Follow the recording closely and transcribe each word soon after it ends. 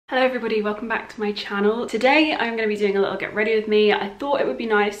Hello everybody, welcome back to my channel. Today I'm going to be doing a little get ready with me. I thought it would be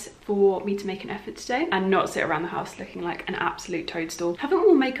nice for me to make an effort today and not sit around the house looking like an absolute toadstool. I haven't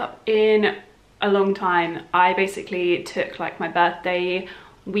worn makeup in a long time. I basically took like my birthday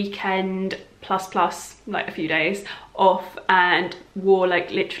weekend plus like a few days off and wore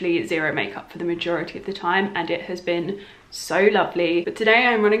like literally zero makeup for the majority of the time, and it has been so lovely. But today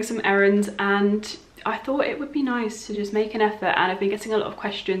I'm running some errands and I thought it would be nice to just make an effort, and I've been getting a lot of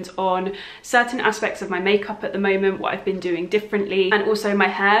questions on certain aspects of my makeup at the moment, what I've been doing differently, and also my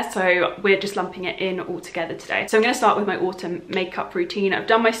hair, so we're just lumping it in all together today. So I'm going to start with my autumn makeup routine. I've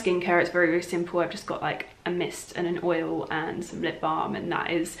done my skincare, it's very simple. I've just got like a mist and an oil and some lip balm, and that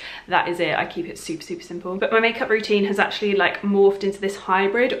is it. I keep it super simple. But my makeup routine has actually like morphed into this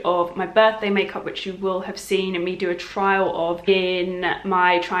hybrid of my birthday makeup, which you will have seen me do a trial of in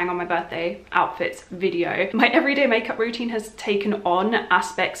my trying on my birthday outfits video. My everyday makeup routine has taken on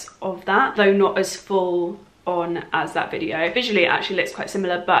aspects of that, though not as full on as that video. Visually it actually looks quite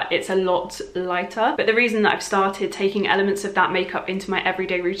similar, but it's a lot lighter. But the reason that I've started taking elements of that makeup into my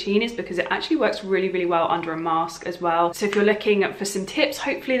everyday routine is because it actually works really well under a mask as well. So if you're looking for some tips,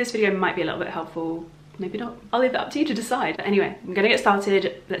 hopefully this video might be a little bit helpful. Maybe not. I'll leave it up to you to decide. But anyway, I'm gonna get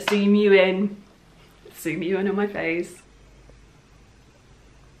started. Let's zoom you in. Zoom you in on my face.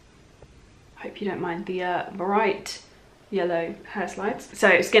 Hope you don't mind the bright yellow hair slides.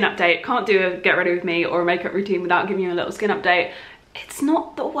 So skin update, can't do a get ready with me or a makeup routine without giving you a little skin update. It's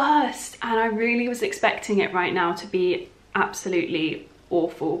not the worst, and I really was expecting it right now to be absolutely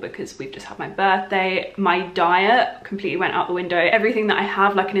awful because we've just had my birthday. My diet completely went out the window. Everything that I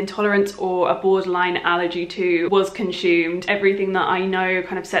have like an intolerance or a borderline allergy to was consumed. Everything that I know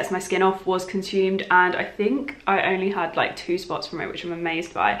kind of sets my skin off was consumed, and I think I only had like 2 spots from it, which I'm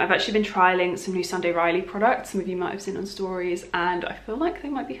amazed by. I've actually been trialing some new Sunday Riley products. Some of you might have seen on stories, and I feel like they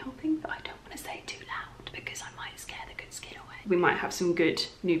might be helping, but I don't want to say too loud because I might scare the good skin away. We might have some good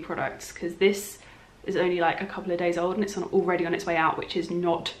new products because this is only like a couple of days old and it's already on its way out, which is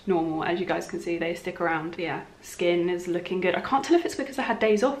not normal. As you guys can see, they stick around. But yeah, skin is looking good. I can't tell if it's because I had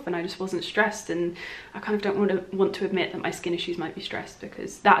days off and I just wasn't stressed, and I kind of don't want to admit that my skin issues might be stressed,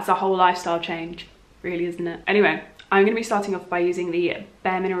 because that's a whole lifestyle change, really, isn't it? Anyway, I'm going to be starting off by using the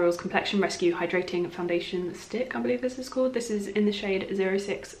Bare Minerals Complexion Rescue Hydrating Foundation Stick, I believe this is called. This is in the shade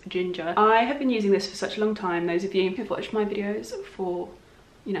 06 Ginger. I have been using this for such a long time. Those of you who've watched my videos for,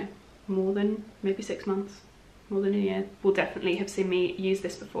 you know, more than maybe 6 months, more than a year, will definitely have seen me use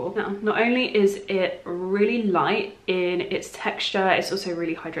this before. Now, not only is it really light in its texture, it's also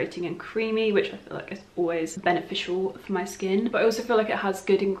really hydrating and creamy, which I feel like is always beneficial for my skin, but I also feel like it has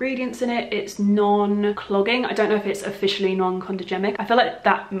good ingredients in it. It's non-clogging. I don't know if it's officially non-chondrogenic. I feel like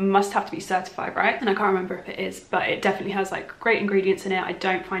that must have to be certified, right? And I can't remember if it is, but it definitely has like great ingredients in it. I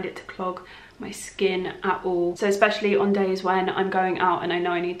don't find it to clog my skin at all. So especially on days when I'm going out and I know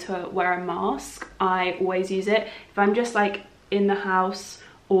I need to wear a mask, I always use it. If I'm just like in the house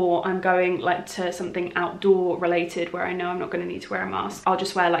or I'm going like to something outdoor related where I know I'm not going to need to wear a mask, I'll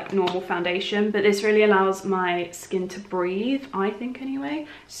just wear like normal foundation. But this really allows my skin to breathe, I think anyway.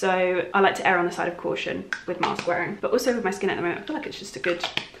 So I like to err on the side of caution with mask wearing. But also with my skin at the moment, I feel like it's just a good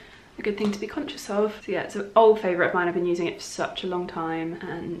thing to be conscious of. So yeah, it's an old favourite of mine. I've been using it for such a long time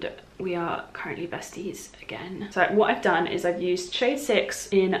and we are currently besties again. So what I've done is I've used shade 6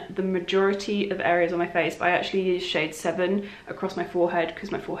 in the majority of areas on my face, but I actually use shade 7 across my forehead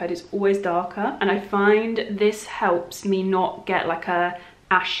because my forehead is always darker, and I find this helps me not get like a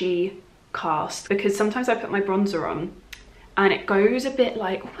ashy cast, because sometimes I put my bronzer on and it goes a bit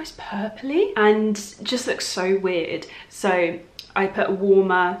like almost purpley and just looks so weird. So I put a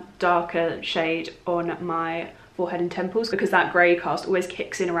warmer, darker shade on my forehead and temples because that grey cast always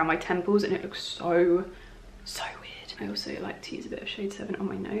kicks in around my temples and it looks so weird. I also like to use a bit of shade 7 on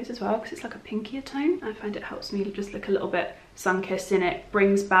my nose as well because it's like a pinkier tone. I find it helps me to just look a little bit sun-kissed, and it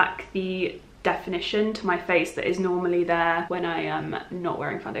brings back the definition to my face that is normally there when I am not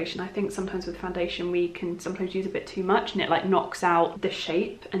wearing foundation. I think sometimes with foundation we can sometimes use a bit too much and it like knocks out the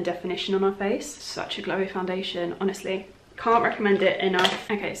shape and definition on our face. Such a glowy foundation, honestly. Can't recommend it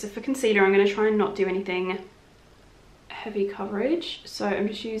enough. Okay, so for concealer, I'm going to try and not do anything heavy coverage. So I'm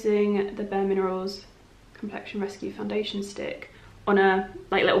just using the Bare Minerals Complexion Rescue Foundation Stick on a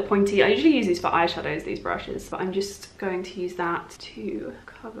like little pointy, I usually use these for eyeshadows, these brushes, but I'm just going to use that to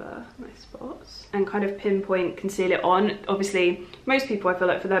cover my spots and kind of pinpoint, conceal it on. Obviously, most people I feel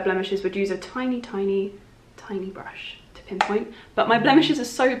like for their blemishes would use a tiny brush to pinpoint, but my blemishes are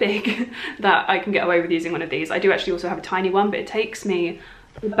so big that I can get away with using one of these. I do actually also have a tiny one, but it takes me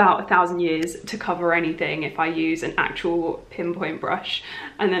about 1,000 years to cover anything if I use an actual pinpoint brush,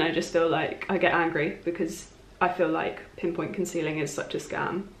 and then I just feel like I get angry because I feel like pinpoint concealing is such a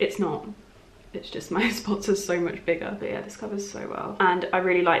scam. It's not. It's just my spots are so much bigger. But yeah, this covers so well. And I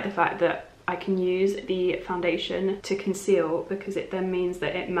really like the fact that I can use the foundation to conceal, because it then means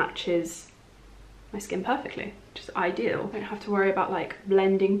that it matches my skin perfectly, which is ideal. I don't have to worry about like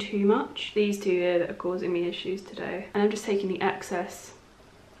blending too much. These two here that are causing me issues today. And I'm just taking the excess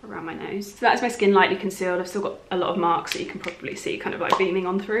around my nose. So that's my skin lightly concealed. I've still got a lot of marks that you can probably see kind of like beaming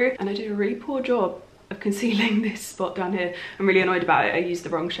on through. And I did a really poor job of concealing this spot down here. I'm really annoyed about it. I used the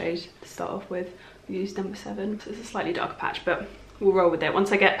wrong shade to start off with. I used number 7. So it's a slightly darker patch, but we'll roll with it.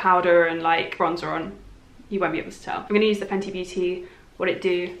 Once I get powder and like bronzer on, you won't be able to tell. I'm gonna use the Fenty Beauty What It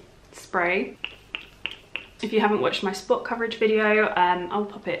Do spray. If you haven't watched my spot coverage video, I'll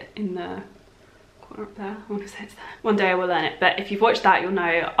pop it in the corner up there. I want to say it's there. One day I will learn it, but if you've watched that, you'll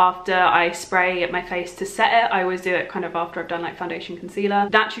know after I spray my face to set it, I always do it kind of after I've done like foundation concealer.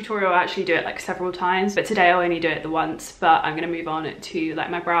 That tutorial I actually do it like several times, but today I'll only do it the once. But I'm going to move on to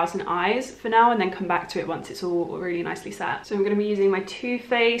like my brows and eyes for now, and then come back to it once it's all really nicely set. So I'm going to be using my Too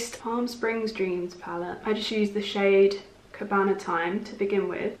Faced Palm Springs Dreams palette. I just use the shade Cabana Time to begin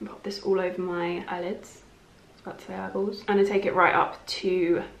with and pop this all over my eyelids. About to say eyeballs, and I take it right up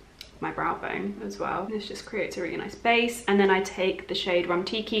to my brow bone as well. This just creates a really nice base. And then I take the shade Rum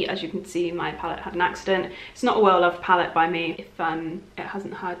Tiki. As you can see, my palette had an accident. It's not a well-loved palette by me if it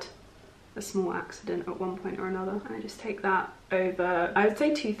hasn't had a small accident at one point or another. And I just take that over, I would say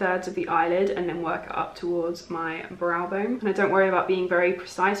 2/3 of the eyelid, and then work it up towards my brow bone. And I don't worry about being very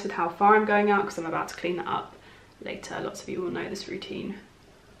precise with how far I'm going out, because I'm about to clean that up later. Lots of you will know this routine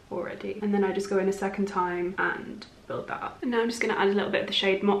already. And then I just go in a second time and build that up. And now I'm just going to add a little bit of the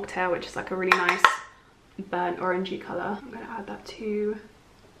shade Mocktail, which is like a really nice burnt orangey colour. I'm going to add that to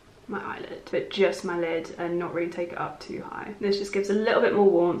my eyelid, but just my lid, and not really take it up too high. This just gives a little bit more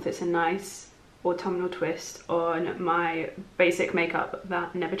warmth. It's a nice autumnal twist on my basic makeup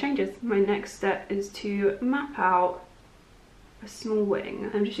that never changes. My next step is to map out a small wing.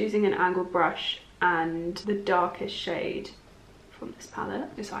 I'm just using an angled brush and the darkest shade from this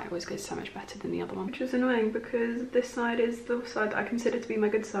palette. This eye always goes so much better than the other one, which is annoying because this side is the side that I consider to be my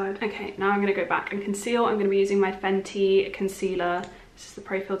good side. Okay, now I'm going to go back and conceal. I'm going to be using my Fenty concealer. This is the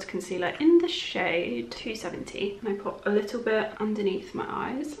Pro Filter concealer in the shade 270. And I pop a little bit underneath my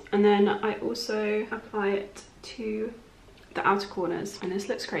eyes, and then I also apply it to the outer corners. And this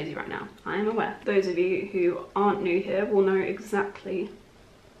looks crazy right now, I am aware. Those of you who aren't new here will know exactly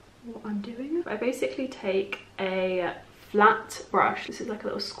what I'm doing. I basically take a flat brush. This is like a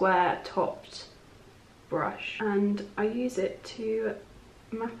little square topped brush, and I use it to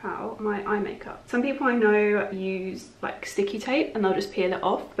map out my eye makeup. Some people I know use like sticky tape and they'll just peel it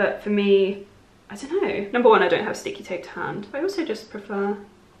off, but for me, I don't know. Number one, I don't have sticky tape to hand. I also just prefer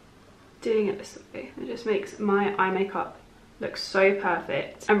doing it this way. It just makes my eye makeup look so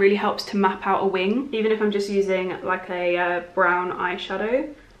perfect and really helps to map out a wing. Even if I'm just using like a brown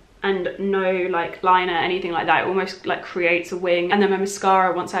eyeshadow and no like liner, anything like that, it almost like creates a wing. And then my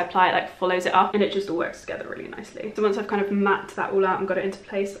mascara, once I apply it, like follows it up, and it just all works together really nicely. So once I've kind of mapped that all out and got it into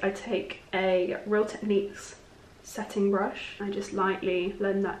place, I take a Real Techniques setting brush. I just lightly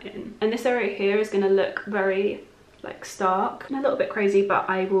blend that in. And this area here is going to look very like stark and a little bit crazy, but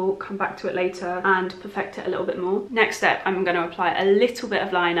I will come back to it later and perfect it a little bit more. Next step, I'm going to apply a little bit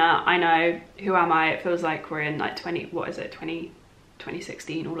of liner. I know, who am I? It feels like we're in like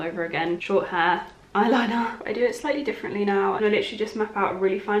 2016 all over again. Short hair, eyeliner. I do it slightly differently now, and I literally just map out a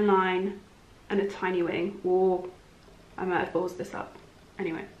really fine line and a tiny wing. Or I might have ballsed this up.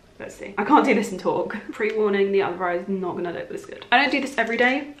 Anyway, let's see. I can't do this and talk. Pre-warning, the other eye is not gonna look this good. I don't do this every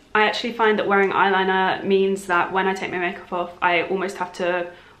day. I actually find that wearing eyeliner means that when I take my makeup off, I almost have to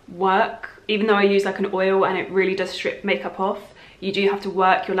work. Even though I use like an oil and it really does strip makeup off, you do have to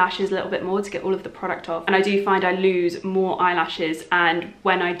work your lashes a little bit more to get all of the product off. And I do find I lose more eyelashes, and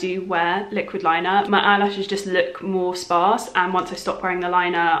when I do wear liquid liner, my eyelashes just look more sparse, and once I stop wearing the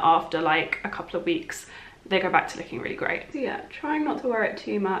liner after like a couple of weeks, they go back to looking really great. So yeah, trying not to wear it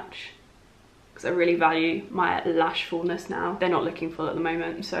too much because I really value my lash fullness now. They're not looking full at the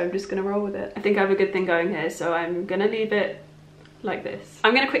moment, so I'm just gonna roll with it. I think I have a good thing going here, so I'm gonna leave it like this.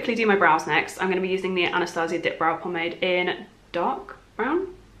 I'm gonna quickly do my brows next. I'm gonna be using the Anastasia Dipbrow Pomade in dark brown,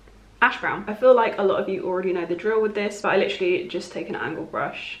 ash brown. I feel like a lot of you already know the drill with this, but I literally just take an angled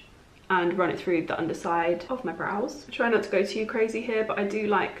brush and run it through the underside of my brows. I try not to go too crazy here, but I do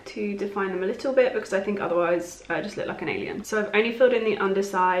like to define them a little bit because I think otherwise I just look like an alien. So I've only filled in the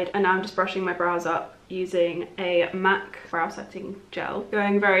underside and now I'm just brushing my brows up using a MAC brow setting gel.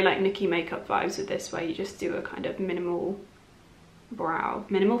 Going very like Nicki makeup vibes with this, where you just do a kind of minimal brow,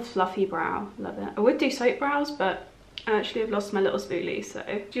 minimal fluffy brow. Love it. I would do soap brows, but actually I've lost my little spoolie. So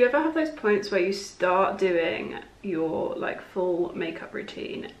do you ever have those points where you start doing your like full makeup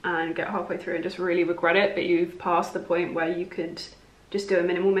routine and get halfway through and just really regret it, but you've passed the point where you could just do a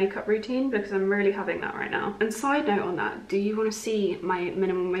minimal makeup routine? Because I'm really having that right now. And side note on that, do you want to see my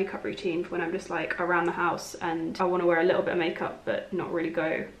minimal makeup routine for when I'm just like around the house and I want to wear a little bit of makeup but not really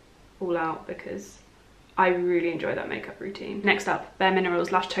go all out? Because I really enjoy that makeup routine. Next up, Bare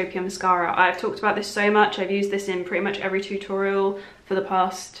Minerals Lash Topia Mascara. I've talked about this so much. I've used this in pretty much every tutorial for the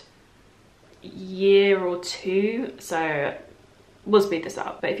past year or two, so we'll speed this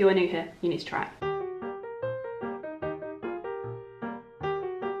up. But if you're new here, you need to try it.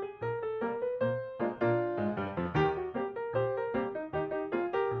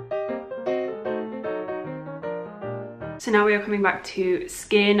 So now we are coming back to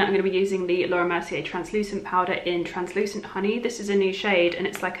skin. I'm going to be using the Laura Mercier Translucent Powder in Translucent Honey. This is a new shade and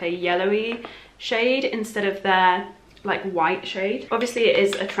it's like a yellowy shade instead of their like white shade. Obviously it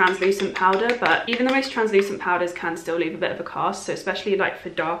is a translucent powder, but even the most translucent powders can still leave a bit of a cast. So especially like for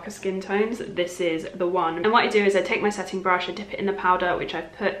darker skin tones, this is the one. And what I do is I take my setting brush, I dip it in the powder, which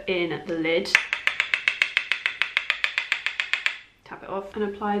I've put in the lid. Tap it off and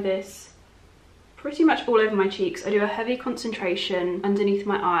apply this pretty much all over my cheeks. I do a heavy concentration underneath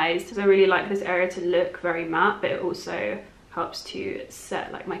my eyes because I really like this area to look very matte, but it also helps to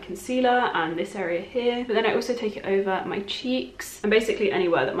set like my concealer and this area here. But then I also take it over my cheeks and basically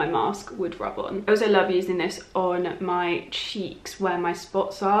anywhere that my mask would rub on. I also love using this on my cheeks where my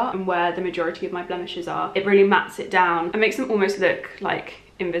spots are and where the majority of my blemishes are. It really mattes it down and makes them almost look like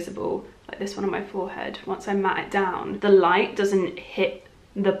invisible, like this one on my forehead. Once I matte it down, the light doesn't hit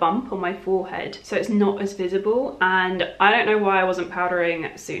the bump on my forehead, so it's not as visible. And I don't know why I wasn't powdering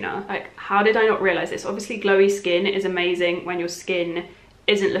sooner. Like, how did I not realize this? Obviously glowy skin is amazing when your skin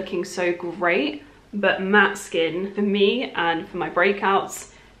isn't looking so great, but matte skin for me and for my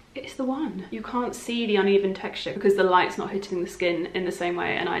breakouts, it's the one. You can't see the uneven texture because the light's not hitting the skin in the same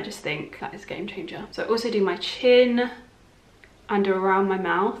way, and I just think that is a game changer. So I also do my chin and around my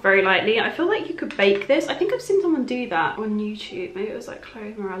mouth very lightly. I feel like you could bake this. I think I've seen someone do that on YouTube. Maybe it was like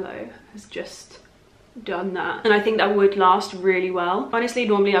Chloe Morello has just done that, and I think that would last really well. Honestly,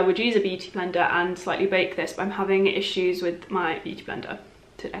 normally I would use a beauty blender and slightly bake this, but I'm having issues with my beauty blender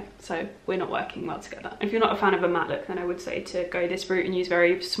today, so we're not working well together. If you're not a fan of a matte look, then I would say to go this route and use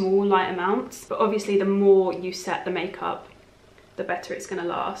very small light amounts, but obviously the more you set the makeup, the better it's going to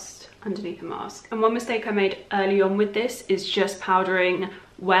last underneath a mask. And one mistake I made early on with this is just powdering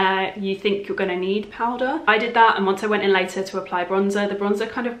where you think you're going to need powder. I did that, and once I went in later to apply bronzer, the bronzer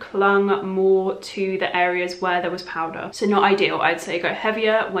kind of clung more to the areas where there was powder. So not ideal. I'd say go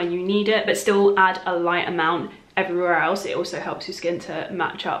heavier when you need it, but still add a light amount everywhere else. It also helps your skin to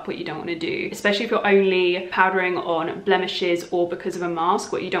match up what you don't want to do, especially if you're only powdering on blemishes or because of a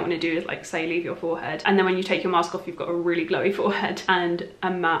mask. What you don't want to do is, like, say, leave your forehead, and then when you take your mask off, you've got a really glowy forehead and a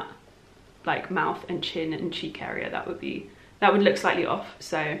matte like mouth and chin and cheek area. That would look slightly off.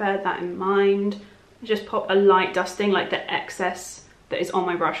 So bear that in mind. Just pop a light dusting, like the excess that is on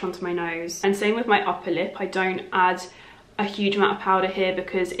my brush, onto my nose. And same with my upper lip. I don't add a huge amount of powder here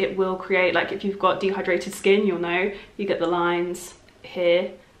because it will create, like, if you've got dehydrated skin, you'll know you get the lines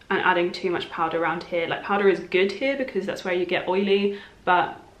here, and adding too much powder around here. Like, powder is good here because that's where you get oily,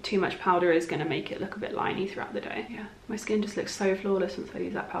 but too much powder is going to make it look a bit liney throughout the day. Yeah, my skin just looks so flawless once I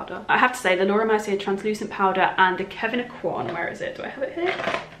use that powder. I have to say, the Laura Mercier Translucent Powder and the Kevyn Aucoin, where is it? Do I have it here?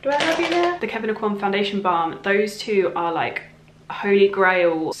 Do I have it here? The Kevyn Aucoin Foundation Balm, those two are like holy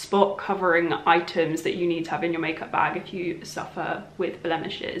grail spot covering items that you need to have in your makeup bag if you suffer with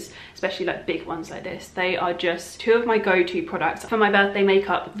blemishes, especially like big ones like this. They are just two of my go-to products. For my birthday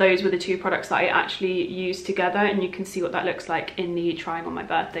makeup, those were the two products that I actually used together, and you can see what that looks like in the trying on my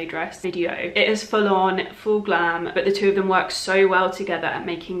birthday dress video. It is full on, full glam, but the two of them work so well together at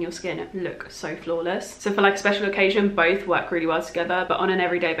making your skin look so flawless. So for like a special occasion, both work really well together, but on an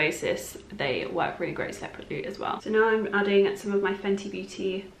everyday basis, they work really great separately as well. So now I'm adding some of my Fenty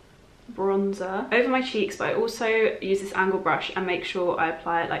Beauty bronzer over my cheeks, but I also use this angle brush and make sure I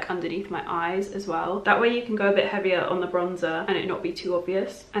apply it like underneath my eyes as well. That way you can go a bit heavier on the bronzer and it not be too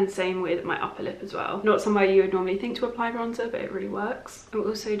obvious. And same with my upper lip as well. Not somewhere you would normally think to apply bronzer, but it really works. I'm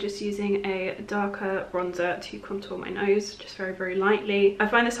also just using a darker bronzer to contour my nose, just very, very lightly. I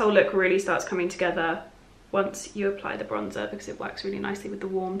find this whole look really starts coming together once you apply the bronzer because it works really nicely with the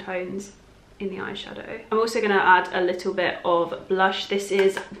warm tones in the eyeshadow. I'm also going to add a little bit of blush. This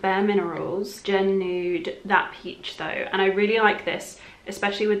is Bare Minerals Gen Nude That Peach though, and I really like this,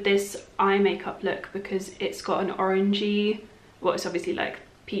 especially with this eye makeup look, because it's got an orangey, well, it's obviously like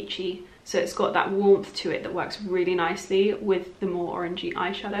peachy, so it's got that warmth to it that works really nicely with the more orangey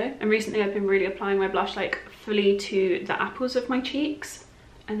eyeshadow. And recently I've been really applying my blush like fully to the apples of my cheeks,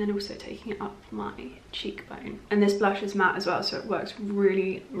 and then also taking it up my cheekbone. And this blush is matte as well, so it works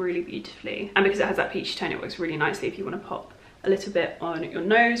really, really beautifully. And because it has that peachy tone, it works really nicely if you want to pop a little bit on your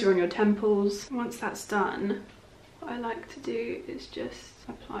nose or on your temples. Once that's done, what I like to do is just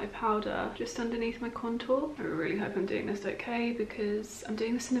apply powder just underneath my contour. I really hope I'm doing this okay, because I'm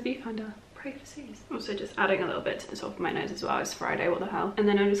doing this in the viewfinder. Pray for Suze. Also just adding a little bit to the top of my nose as well. It's Friday, what the hell. And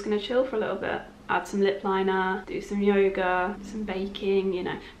then I'm just going to chill for a little bit. Add some lip liner, do some yoga, some baking, you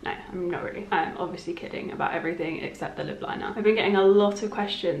know. No, I'm not really. I'm obviously kidding about everything except the lip liner. I've been getting a lot of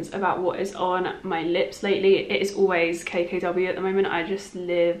questions about what is on my lips lately. It is always KKW at the moment. I just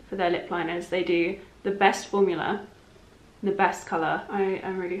live for their lip liners. They do the best formula, the best colour. I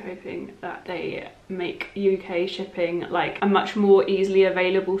am really hoping that they make UK shipping like a much more easily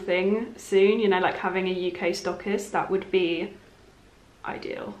available thing soon, you know, like having a UK stockist. That would be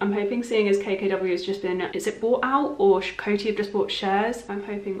ideal. I'm hoping, seeing as KKW has just been, is it bought out, or Coty have just bought shares, I'm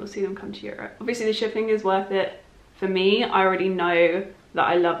hoping we'll see them come to Europe. Obviously the shipping is worth it for me. I already know that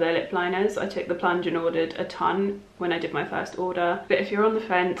I love their lip liners. I took the plunge and ordered a ton when I did my first order. But if you're on the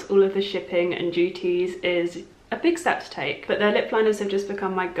fence, all of the shipping and duties is a big step to take. But their lip liners have just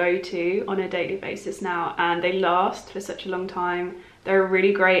become my go-to on a daily basis now, and they last for such a long time. They're a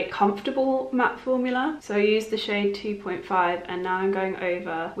really great, comfortable matte formula. So I used the shade 2.5, and now I'm going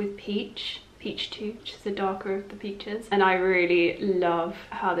over with Peach 2, which is the darker of the peaches. And I really love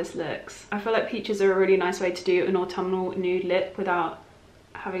how this looks. I feel like peaches are a really nice way to do an autumnal nude lip without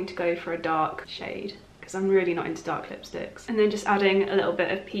having to go for a dark shade, because I'm really not into dark lipsticks. And then just adding a little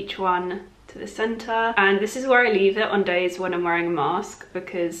bit of Peach 1 to the center. And this is where I leave it on days when I'm wearing a mask,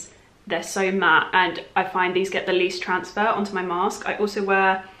 because they're so matte and I find these get the least transfer onto my mask. I also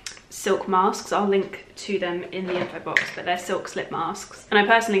wear silk masks. I'll link to them in the info box, but they're silk slip masks, and I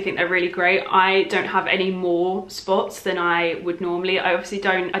personally think they're really great. I don't have any more spots than I would normally. I obviously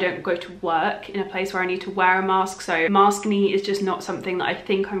don't go to work in a place where I need to wear a mask, so maskne is just not something that I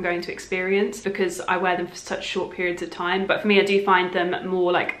think I'm going to experience, because I wear them for such short periods of time. But for me, I do find them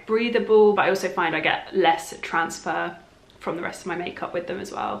more like breathable, but I also find I get less transfer from the rest of my makeup with them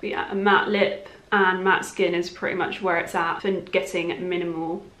as well. But yeah, a matte lip and matte skin is pretty much where it's at for getting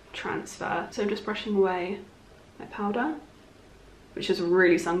minimal transfer. So I'm just brushing away my powder, which is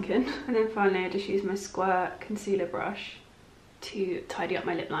really sunk in. And then finally I just use my square concealer brush to tidy up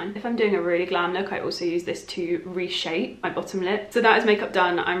my lip line. If I'm doing a really glam look, I also use this to reshape my bottom lip. So that is makeup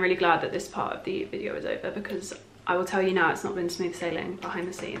done. I'm really glad that this part of the video is over, because I will tell you now, it's not been smooth sailing behind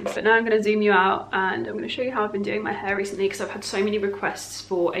the scenes. But now I'm going to zoom you out and I'm going to show you how I've been doing my hair recently, because I've had so many requests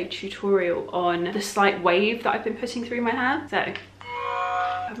for a tutorial on the slight wave that I've been putting through my hair. So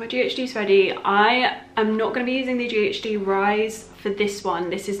I have my GHDs ready. I am not going to be using the GHD Rise for this one.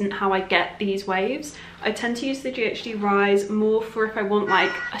 This isn't how I get these waves. I tend to use the GHD Rise more for if I want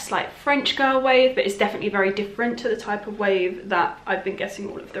like a slight French girl wave, but it's definitely very different to the type of wave that I've been getting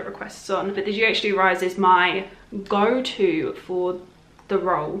all of the requests on. But the GHD Rise is my go-to for the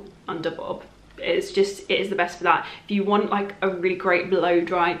roll under bob. It is the best for that. If you want like a really great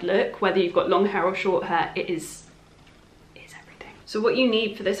blow-dried look, whether you've got long hair or short hair, it is everything. So what you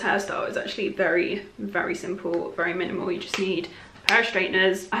need for this hairstyle is actually very, very simple, very minimal. You just need a pair of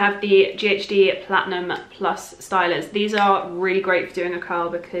straighteners. I have the GHD Platinum Plus stylers. These are really great for doing a curl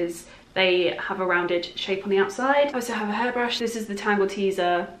because they have a rounded shape on the outside. I also have a hairbrush. This is the Tangle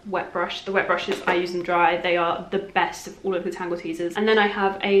Teezer wet brush. The wet brushes, I use them dry. They are the best of all of the Tangle Teezers. And then I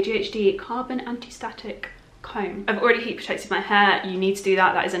have a GHD Carbon Anti-Static comb. I've already heat protected my hair. You need to do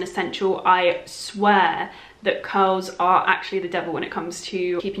that. That is an essential. I swear that curls are actually the devil when it comes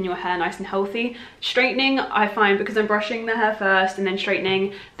to keeping your hair nice and healthy. Straightening, I find, because I'm brushing the hair first and then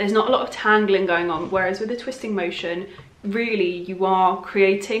straightening, there's not a lot of tangling going on, whereas with a twisting motion, really you are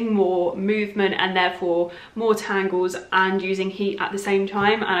creating more movement and therefore more tangles and using heat at the same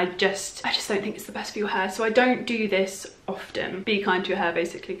time, and I just don't think it's the best for your hair. So I don't do this often. Be kind to your hair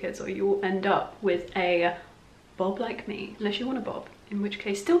basically, kids, or you'll end up with a bob like me, unless you want a bob, in which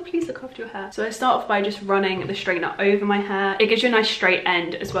case still please look after your hair. So I start off by just running the straightener over my hair. It gives you a nice straight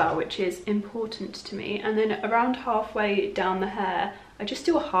end as well, which is important to me. And then around halfway down the hair I just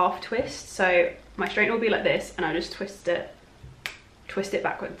do a half twist. So my straightener will be like this and I just twist it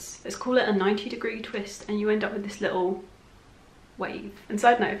backwards. Let's call it a 90-degree twist, and you end up with this little wave. And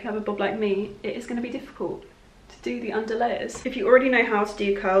side note, if you have a bob like me, it is going to be difficult to do the under layers. If you already know how to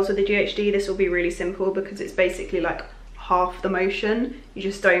do curls with the GHD, this will be really simple because it's basically like half the motion. You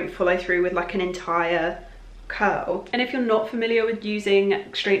just don't follow through with like an entire curl. And if you're not familiar with using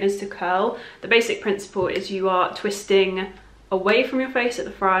straighteners to curl, the basic principle is you are twisting away from your face at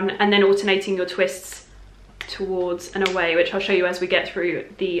the front and then alternating your twists towards and away, which I'll show you as we get through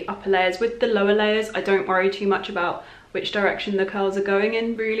the upper layers. With the lower layers, I don't worry too much about which direction the curls are going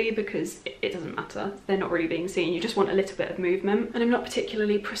in really, because it doesn't matter. They're not really being seen. You just want a little bit of movement. And I'm not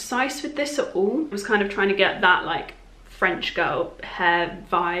particularly precise with this at all. I was kind of trying to get that like French girl hair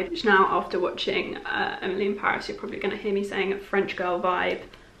vibe, which now after watching Emily in Paris, you're probably going to hear me saying French girl vibe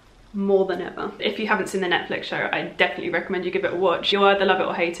more than ever. If you haven't seen the Netflix show, I definitely recommend you give it a watch. You'll either love it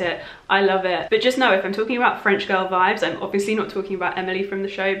or hate it. I love it. But just know, if I'm talking about French girl vibes, I'm obviously not talking about Emily from the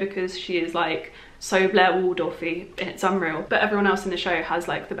show, because she is like so Blair Waldorfy, it's unreal. But everyone else in the show has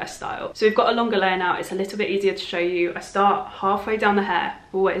like the best style. So we've got a longer layer now. It's a little bit easier to show you. I start halfway down the hair,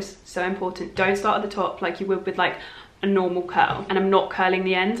 always so important. Don't start at the top like you would with like a normal curl. And I'm not curling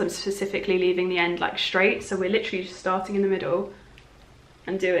the ends, I'm specifically leaving the end like straight. So we're literally just starting in the middle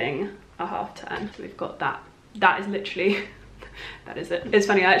and doing a half turn. So we've got that. That is literally, that is it. It's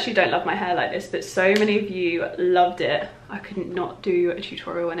funny, I actually don't love my hair like this, but so many of you loved it. I couldn't not do a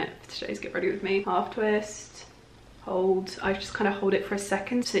tutorial in it for today's Get Ready With Me. Half twist, hold. I just kind of hold it for a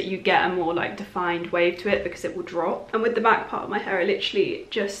second so that you get a more like defined wave to it, because it will drop. And with the back part of my hair, I literally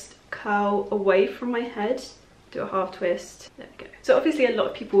just curl away from my head, do a half twist, there we go. So obviously a lot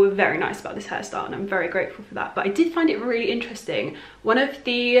of people were very nice about this hairstyle and I'm very grateful for that, but I did find it really interesting. One of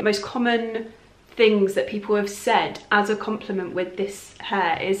the most common things that people have said as a compliment with this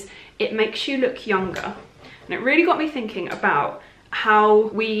hair is it makes you look younger. And it really got me thinking about how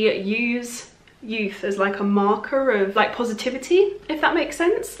we use youth as like a marker of like positivity, if that makes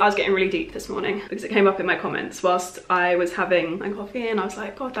sense. I was getting really deep this morning because it came up in my comments whilst I was having my coffee, and I was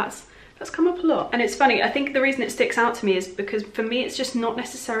like, God, that's come up a lot. And it's funny, I think the reason it sticks out to me is because for me it's just not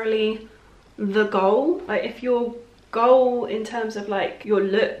necessarily the goal. Like if your goal in terms of like your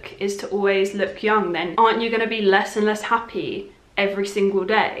look is to always look young, then aren't you going to be less and less happy every single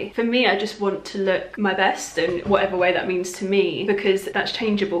day? For me, I just want to look my best in whatever way that means to me, because that's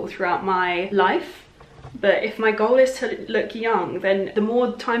changeable throughout my life. But if my goal is to look young, then the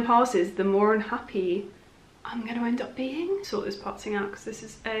more time passes, the more unhappy I'm going to end up being. Sort this parting out because this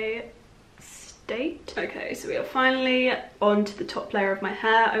is a state. Okay, so we are finally on to the top layer of my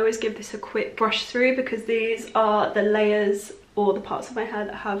hair. I always give this a quick brush through because these are the layers or the parts of my hair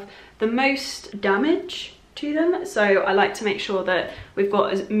that have the most damage to them. So I like to make sure that we've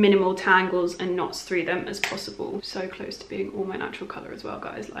got as minimal tangles and knots through them as possible. So close to being all my natural colour as well,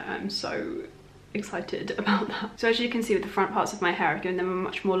 guys. Like I'm so excited about that. So as you can see with the front parts of my hair, I've given them a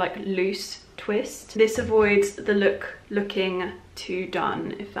much more like loose twist. This avoids the look looking too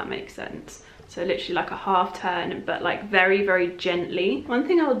done, if that makes sense. So literally like a half turn, but like very, very gently. One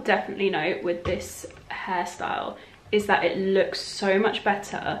thing I'll definitely note with this hairstyle is that it looks so much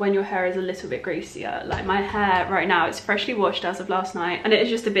better when your hair is a little bit greasier. Like my hair right now, it's freshly washed as of last night, and it is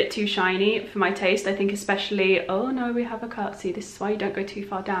just a bit too shiny for my taste. I think especially, oh no, we have a curtsy. This is why you don't go too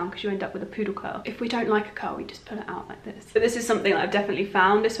far down, because you end up with a poodle curl. If we don't like a curl, we just pull it out like this. But this is something that I've definitely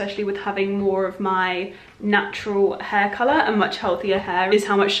found, especially with having more of my natural hair color and much healthier hair, is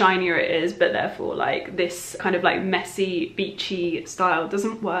how much shinier it is, but therefore like this kind of like messy beachy style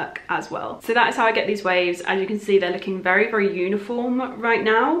doesn't work as well. So that is how I get these waves. As you can see, they're looking very, very uniform right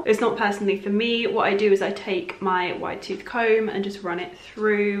now. It's not personally for me. What I do is I take my wide tooth comb and just run it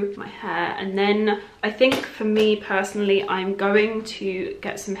through my hair, and then I think for me personally, I'm going to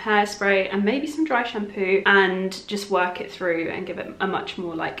get some hairspray and maybe some dry shampoo and just work it through and give it a much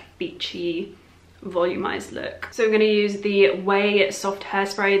more like beachy, volumized look. So I'm going to use the Way Soft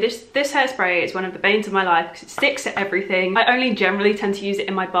Hairspray. This hairspray is one of the banes of my life because it sticks to everything. I only generally tend to use it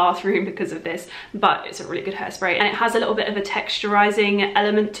in my bathroom because of this, but it's a really good hairspray, and it has a little bit of a texturizing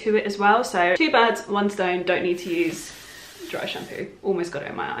element to it as well. So two birds, one stone, don't need to use dry shampoo. Almost got it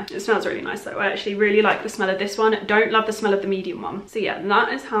in my eye. It smells really nice though. I actually really like the smell of this one. Don't love the smell of the medium one. So yeah,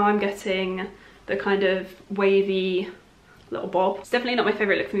 that is how I'm getting the kind of wavy little bob. It's definitely not my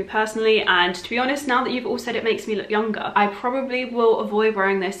favorite look for me personally, and to be honest, now that you've all said it makes me look younger, I probably will avoid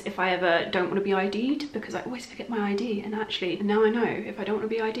wearing this if I ever don't want to be ID'd, because I always forget my ID, and actually now I know if I don't want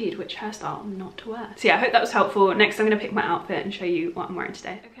to be ID'd which hairstyle not to wear. So yeah, I hope that was helpful. Next I'm going to pick my outfit and show you what I'm wearing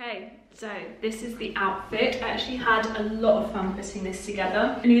today. Okay, so this is the outfit. I actually had a lot of fun putting this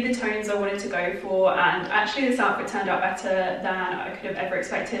together. I knew the tones I wanted to go for, and actually this outfit turned out better than I could have ever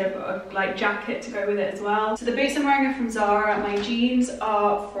expected. I've got a like jacket to go with it as well. So the boots I'm wearing are from Zara. My jeans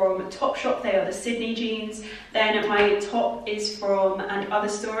are from Topshop. They are the Sydney jeans. Then my top is from And Other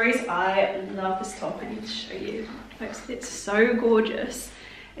Stories. I love this top. I need to show you. Folks, it's so gorgeous.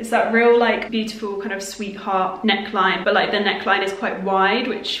 It's that real like beautiful kind of sweetheart neckline, but like the neckline is quite wide,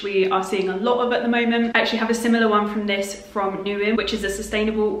 which we are seeing a lot of at the moment. I actually have a similar one from this from Newham, which is a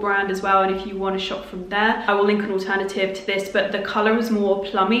sustainable brand as well, and if you want to shop from there, I will link an alternative to this, but the colour was more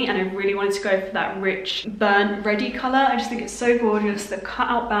plummy and I really wanted to go for that rich burnt reddy colour. I just think it's so gorgeous. The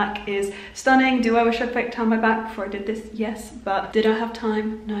cutout back is stunning. Do I wish I'd faked down my back before I did this? Yes, but did I have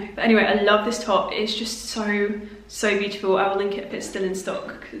time? No. But anyway, I love this top. It's just so beautiful. I will link it if it's still in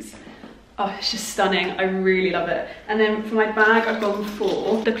stock, because oh, it's just stunning. I really love it. And then for my bag, I've gone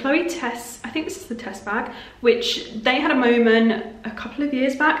for the Chloe Tess, I think this is the Tess bag, which they had a moment a couple of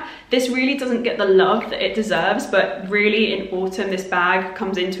years back. This really doesn't get the love that it deserves, but really in autumn, this bag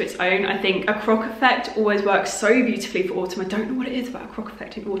comes into its own. I think a croc effect always works so beautifully for autumn. I don't know what it is about a croc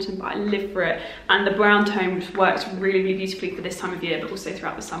effect in autumn, but I live for it. And the brown tone works really, really beautifully for this time of year, but also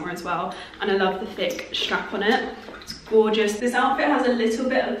throughout the summer as well. And I love the thick strap on it. It's gorgeous. This outfit has a little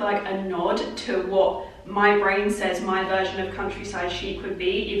bit of like a nod to what my brain says my version of countryside chic would be,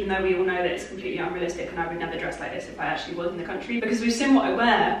 even though we all know that it's completely unrealistic and I would never dress like this if I actually was in the country, because we've seen what I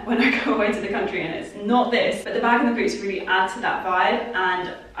wear when I go away to the country and it's not this. But the bag and the boots really add to that vibe,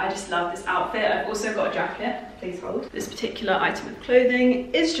 and I just love this outfit. I've also got a jacket. Please hold. This particular item of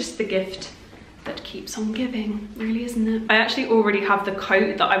clothing is just the gift that keeps on giving, really, isn't it? I actually already have the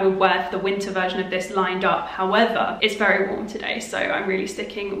coat that I would wear for the winter version of this lined up. However, it's very warm today, so I'm really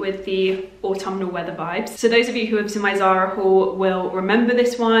sticking with the autumnal weather vibes. So those of you who have seen my Zara haul will remember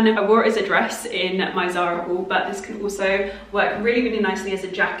this one. I wore it as a dress in my Zara haul, but this can also work really, really nicely as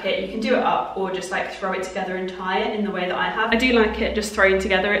a jacket. You can do it up or just like throw it together and tie it in the way that I have. I do like it just thrown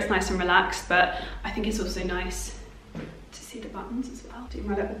together. It's nice and relaxed, but I think it's also nice to see the buttons as well. Do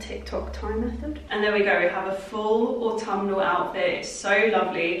my little TikTok tie method. And there we go, we have a full autumnal outfit. It's so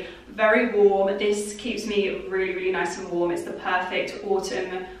lovely, very warm. This keeps me really, really nice and warm. It's the perfect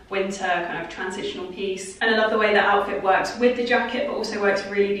autumn, winter kind of transitional piece. And I love the way that outfit works with the jacket, but also works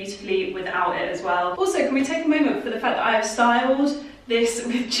really beautifully without it as well. Also, can we take a moment for the fact that I have styled this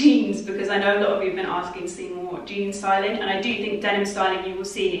with jeans, because I know a lot of you have been asking to see more jean styling, and I do think denim styling you will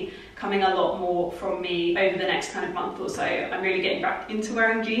see coming a lot more from me over the next kind of month or so. I'm really getting back into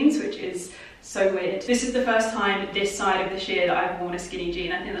wearing jeans, which is so weird. This is the first time this side of this year that I've worn a skinny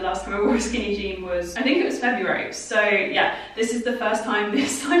jean. I think the last time I wore a skinny jean was, I think it was February. So yeah, this is the first time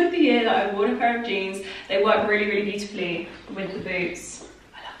this side of the year that I've worn a pair of jeans. They work really, really beautifully with the boots.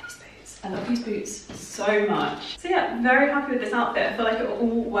 I love these boots so much. So yeah, very happy with this outfit. I feel like it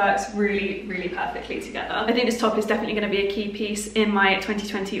all works really, really perfectly together. I think this top is definitely going to be a key piece in my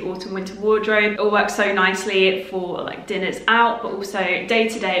 2020 autumn winter wardrobe. It all works so nicely for like dinners out, but also day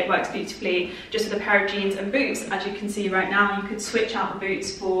to day it works beautifully just with a pair of jeans and boots. As you can see right now, you could switch out the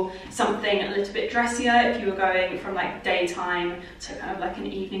boots for something a little bit dressier if you were going from like daytime to kind of like an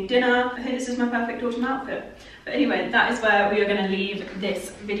evening dinner. I think this is my perfect autumn outfit. But anyway, that is where we are going to leave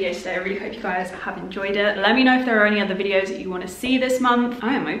this video today. I really hope you guys have enjoyed it. Let me know if there are any other videos that you want to see this month.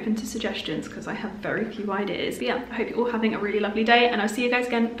 I am open to suggestions because I have very few ideas. But yeah, I hope you're all having a really lovely day, and I'll see you guys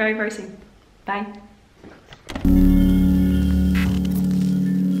again very, very soon. Bye.